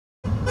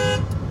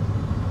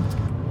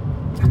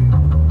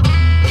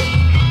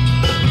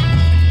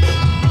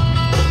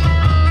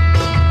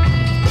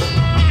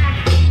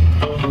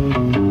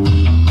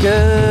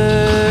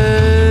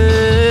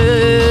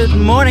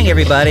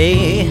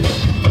everybody.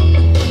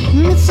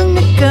 It's a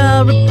Nick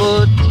Kyle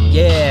Report,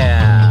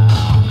 yeah.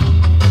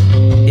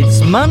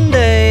 It's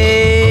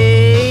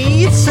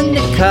Monday. It's a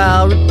Nick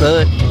Kyle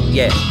Report,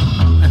 yeah.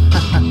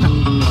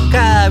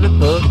 Kyle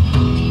Report.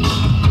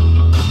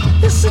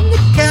 It's a Nick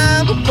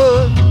Kyle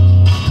Report.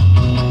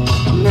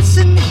 It's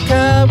a Nick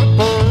Kyle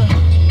Report.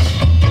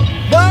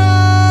 Whoa!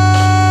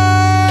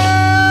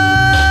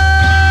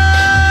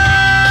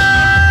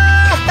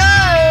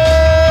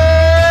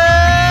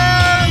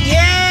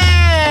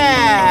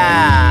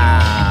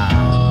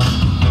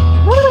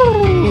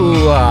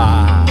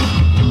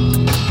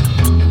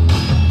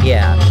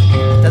 Yeah,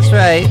 that's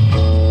right.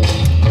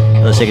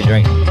 Let's take a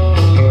drink.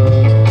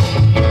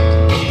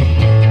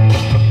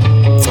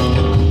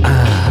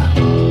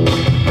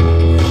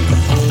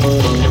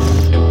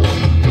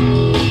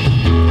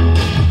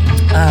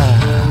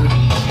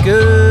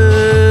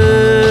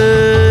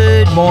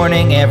 Good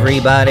morning,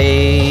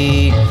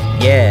 everybody.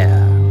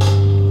 Yeah.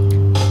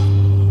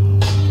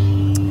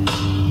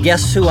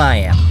 Guess who I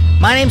am?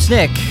 My name's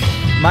Nick.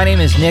 My name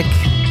is Nick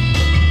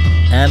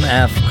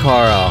M.F.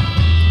 Carl.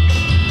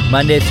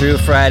 Monday through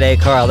Friday,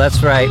 Carl.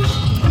 That's right.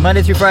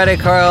 Monday through Friday,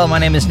 Carl. My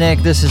name is Nick.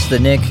 This is the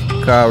Nick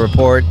Carl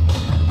Report.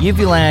 You've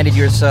landed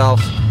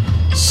yourself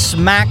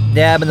smack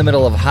dab in the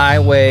middle of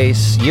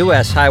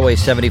U.S. Highway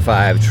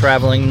 75,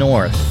 traveling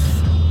north.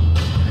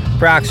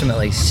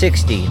 Approximately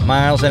 60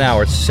 miles an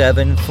hour. It's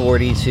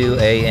 7:42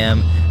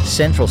 a.m.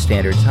 Central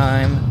Standard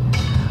Time.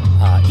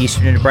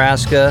 Eastern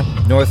Nebraska,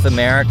 North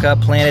America,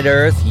 planet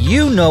Earth.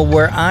 You know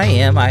where I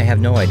am. I have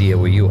no idea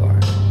where you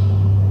are.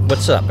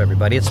 What's up,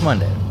 everybody? It's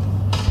Monday.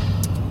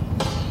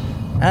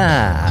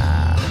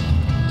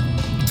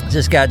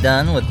 Just got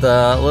done with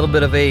a little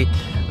bit of a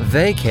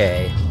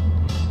vacay,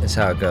 is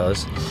how it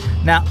goes.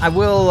 Now, I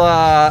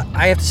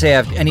have to say,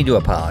 I need to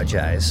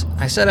apologize.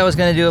 I said I was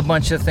going to do a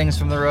bunch of things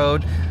from the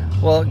road.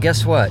 Well,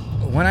 guess what?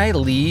 When I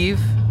leave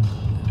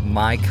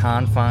my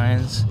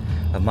confines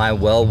of my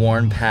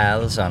well-worn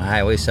paths on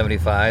Highway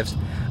 75s,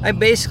 I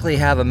basically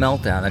have a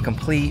meltdown, a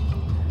complete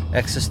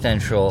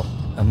existential,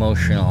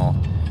 emotional,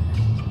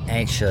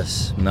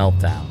 anxious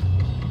meltdown.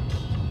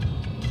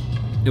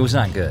 It was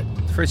not good.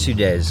 The first 2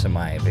 days of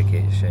my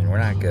vacation were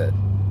not good.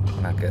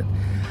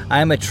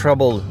 I am a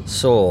troubled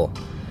soul,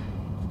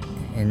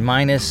 and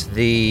minus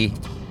the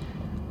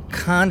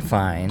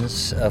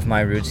confines of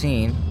my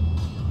routine,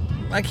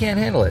 I can't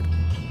handle it.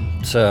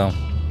 So,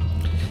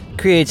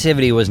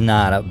 creativity was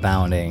not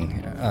abounding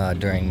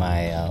during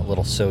my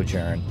little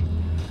sojourn.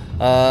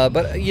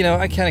 But,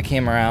 I kind of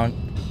came around.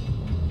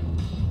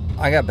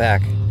 I got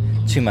back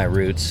to my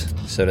roots,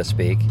 so to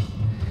speak.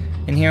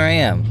 And here I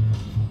am.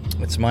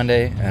 It's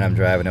Monday, and I'm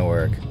driving to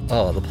work.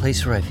 Oh, the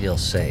place where I feel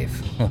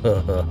safe.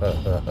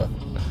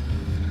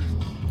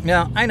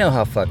 Now, I know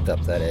how fucked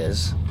up that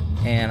is,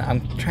 and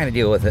I'm trying to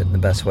deal with it in the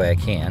best way I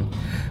can.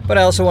 But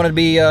I also want to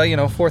be,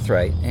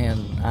 forthright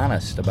and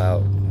honest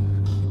about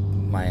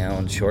my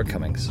own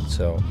shortcomings.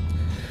 So,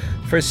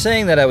 for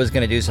saying that I was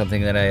going to do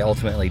something that I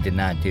ultimately did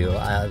not do,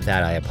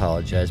 that I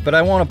apologize. But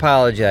I won't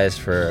apologize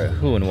for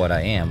who and what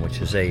I am, which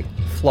is a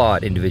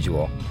flawed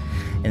individual.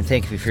 And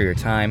thank you for your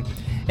time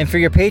and for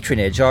your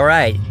patronage. All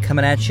right,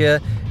 coming at you.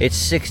 It's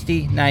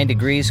 69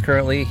 degrees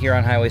currently here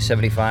on Highway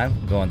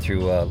 75, going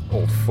through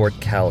old Fort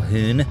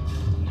Calhoun.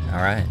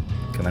 All right,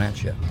 coming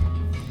at you.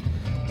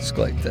 Let's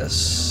go like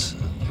this.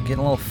 Getting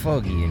a little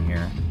foggy in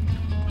here.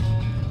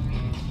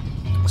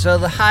 So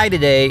the high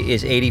today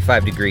is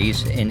 85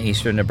 degrees in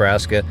eastern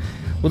Nebraska.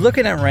 We're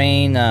looking at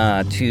rain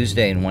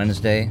Tuesday and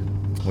Wednesday,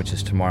 which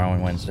is tomorrow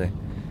and Wednesday.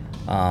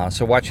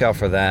 So watch out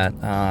for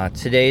that.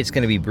 Today it's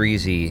going to be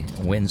breezy.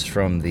 Winds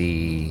from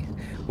the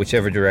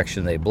whichever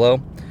direction they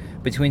blow,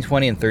 between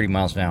 20 and 30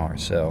 miles an hour.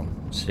 So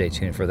stay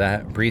tuned for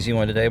that. Breezy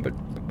one today, but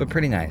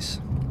pretty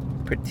nice.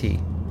 Pretty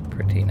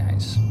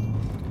nice.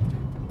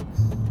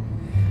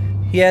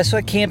 Yeah, so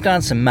I camped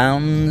on some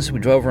mountains. We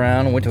drove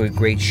around and went to a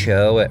great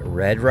show at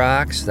Red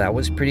Rocks. That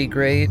was pretty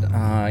great.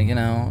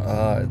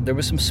 There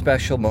were some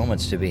special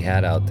moments to be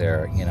had out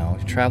there.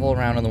 Travel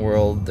around in the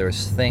world.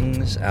 There's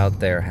things out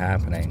there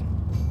happening.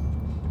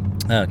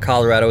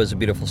 Colorado is a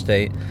beautiful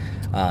state.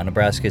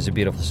 Nebraska is a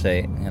beautiful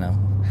state.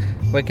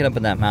 Waking up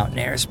in that mountain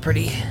air is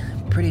pretty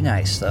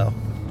nice, though.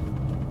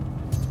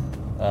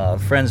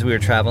 Friends we were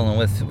traveling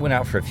with went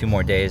out for a few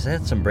more days. I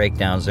had some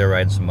breakdowns. They're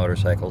riding some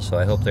motorcycles, so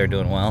I hope they're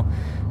doing well.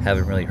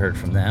 Haven't really heard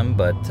from them,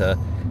 but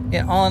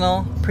all in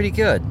all, pretty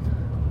good.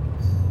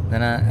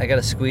 Then I got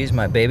to squeeze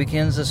my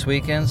babykins this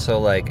weekend,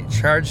 so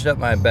charged up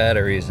my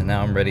batteries, and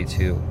now I'm ready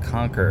to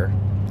conquer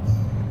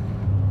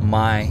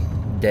my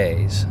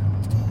days.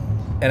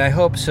 And I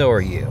hope so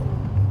are you.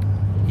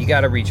 You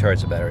got to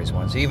recharge the batteries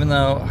once, even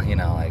though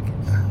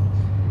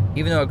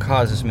it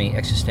causes me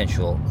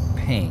existential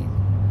pain.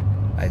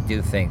 I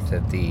do think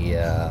that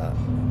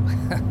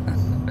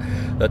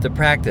the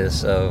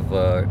practice of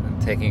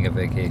taking a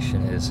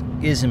vacation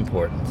is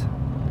important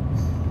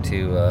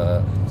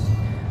to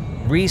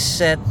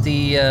reset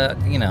the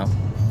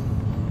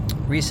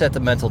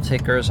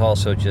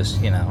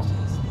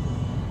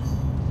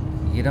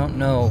you don't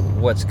know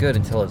what's good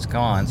until it's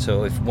gone.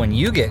 So when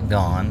you get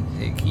gone,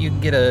 you can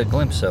get a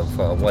glimpse of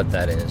what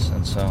that is.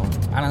 And so,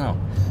 I don't know.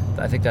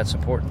 I think that's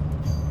important.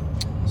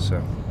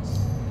 So,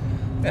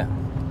 yeah.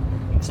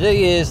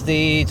 Today is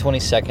the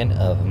 22nd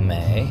of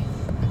May.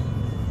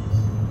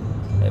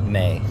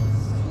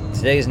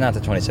 Today is not the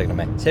 22nd of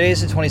May. Today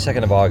is the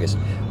 22nd of August.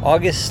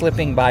 August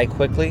slipping by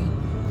quickly.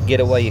 Get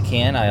it while you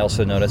can. I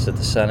also noticed that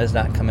the sun is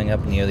not coming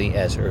up nearly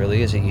as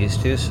early as it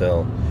used to,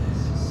 so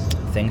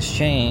things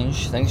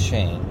change. All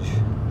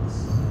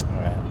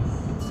right.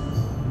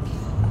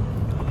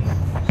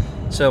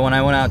 So when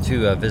I went out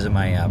to visit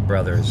my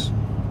brothers,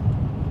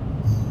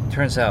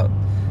 turns out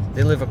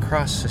they live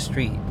across the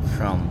street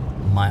from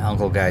my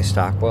Uncle Guy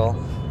Stockwell.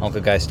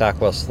 Uncle Guy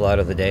Stockwell's still out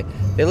of the day.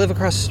 They live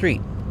across the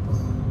street.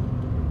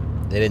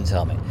 They didn't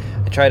tell me.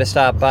 I tried to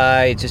stop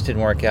by. It just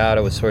didn't work out.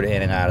 I was sort of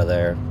in and out of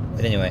there.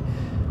 But anyway,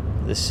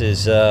 this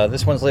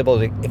one's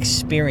labeled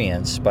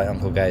Experience by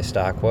Uncle Guy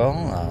Stockwell.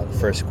 The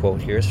first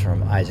quote here is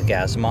from Isaac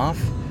Asimov.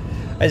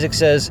 Isaac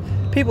says,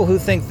 "People who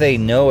think they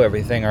know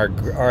everything are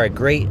a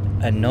great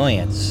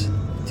annoyance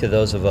to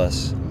those of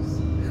us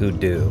who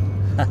do."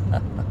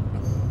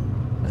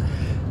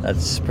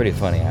 That's pretty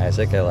funny,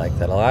 Isaac. I like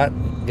that a lot.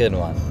 Good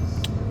one.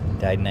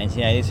 Died in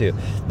 1992.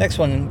 Next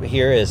one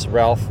here is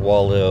Ralph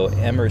Waldo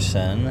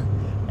Emerson.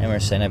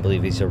 I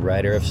believe he's a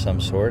writer of some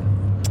sort.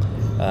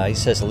 He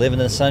says, "Live in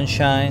the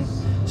sunshine,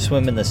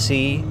 swim in the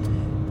sea,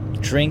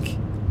 drink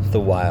the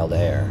wild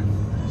air."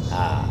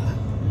 Ah,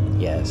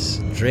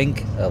 yes.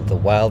 Drink of the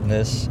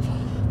wildness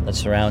that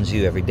surrounds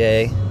you every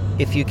day,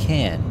 if you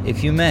can,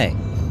 if you may.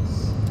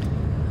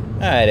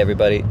 All right,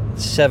 everybody.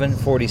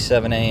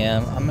 7:47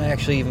 a.m. I'm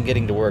actually even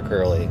getting to work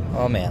early.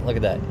 Oh man, look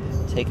at that.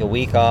 Take a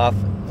week off.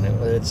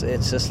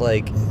 It's just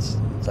like it's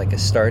like a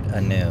start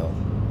anew.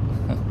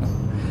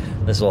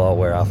 This will all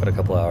wear off in a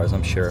couple hours,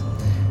 I'm sure.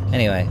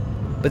 Anyway,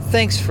 but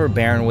thanks for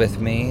bearing with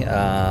me.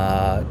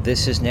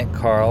 This is Nick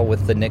Carl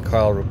with the Nick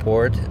Carl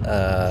Report.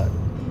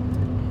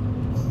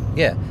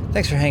 Yeah,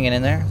 thanks for hanging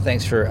in there.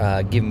 Thanks for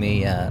giving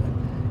me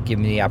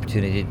the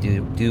opportunity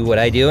to do what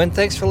I do, and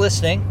thanks for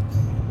listening.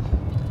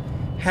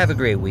 Have a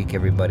great week,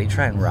 everybody.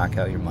 Try and rock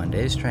out your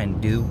Mondays. Try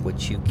and do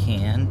what you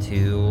can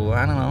to,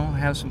 I don't know,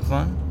 have some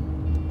fun.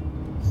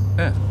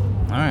 Yeah.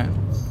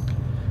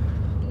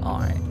 All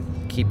right.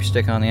 Keep your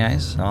stick on the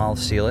ice. I'll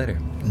see you later.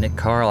 Nick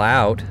Carl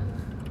out.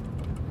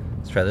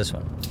 Let's try this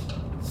one.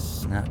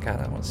 No, God,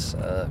 that one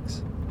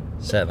sucks.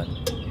 7.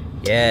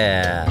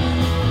 Yeah.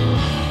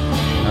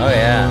 Oh,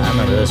 yeah. I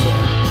remember this one.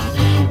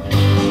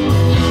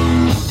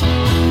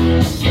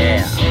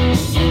 Yeah.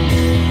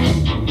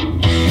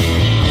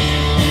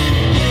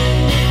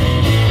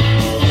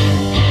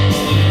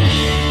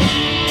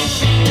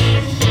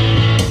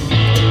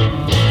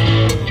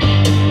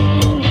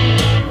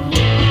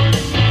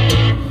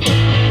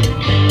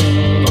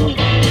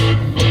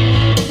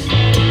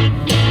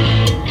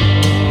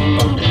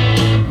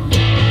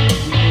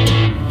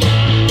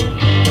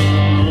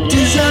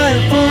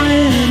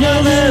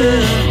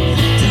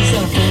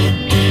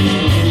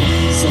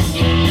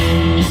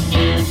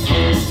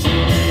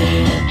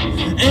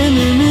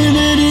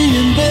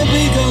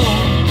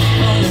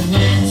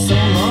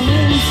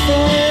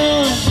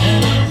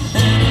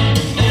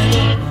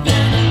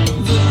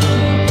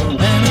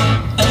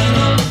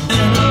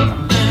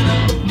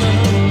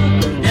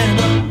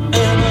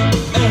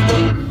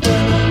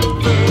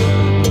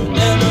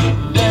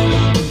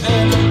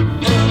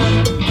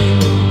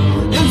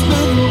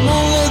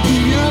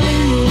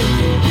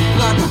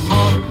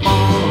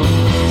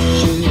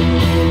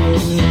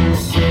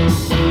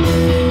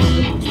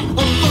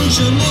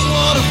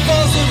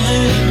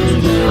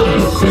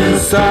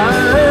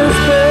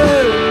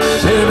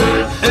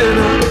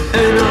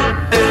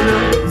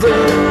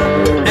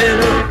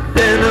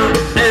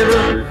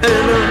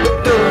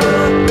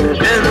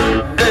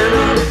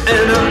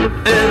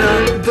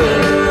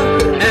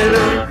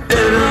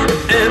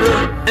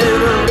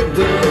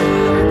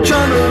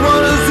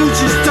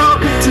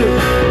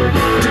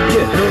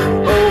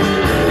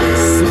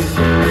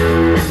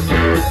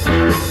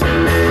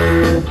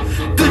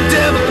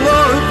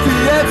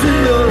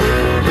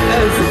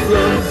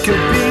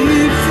 Could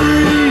be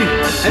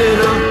free.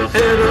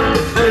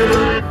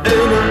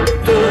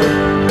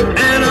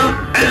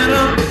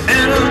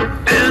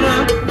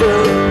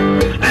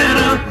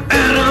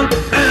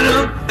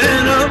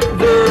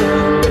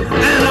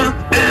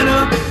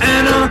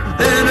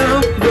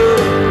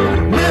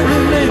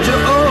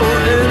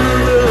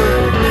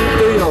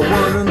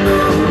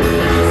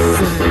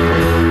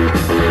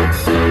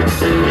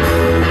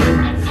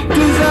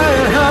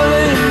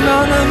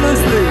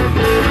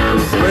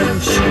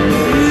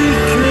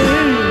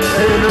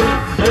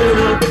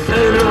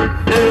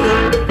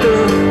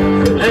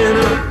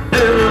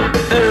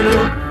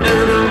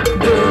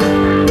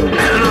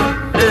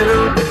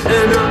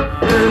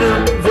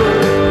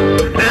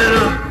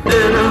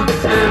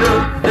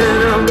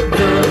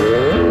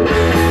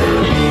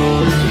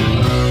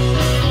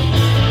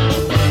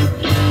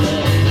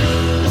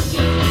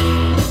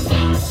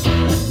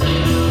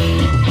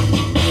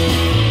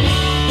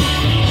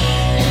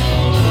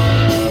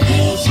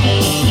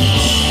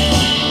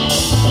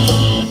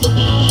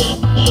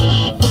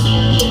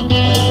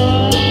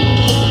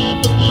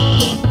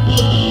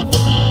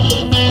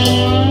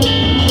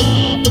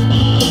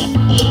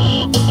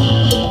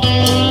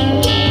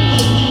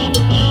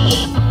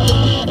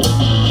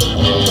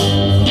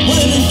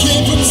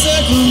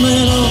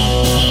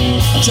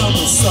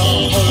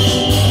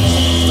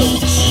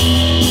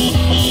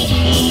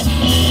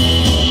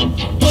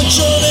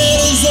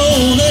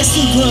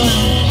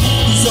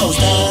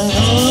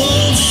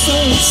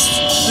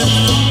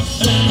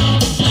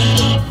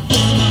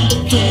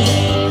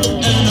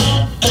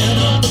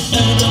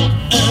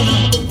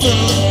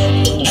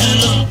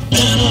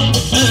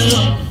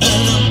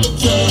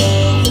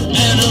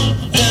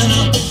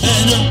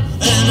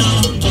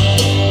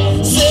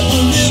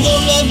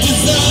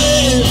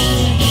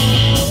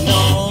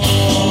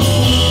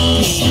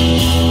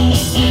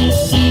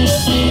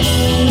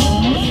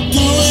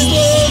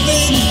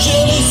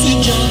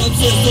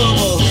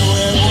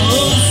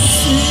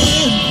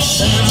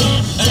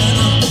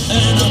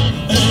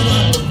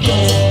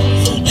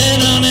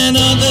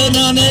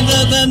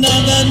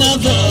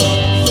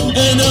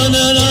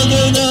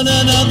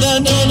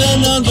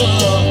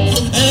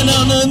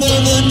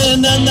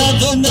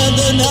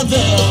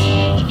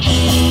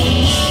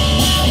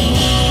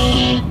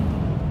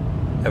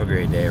 Have a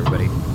great day, everybody.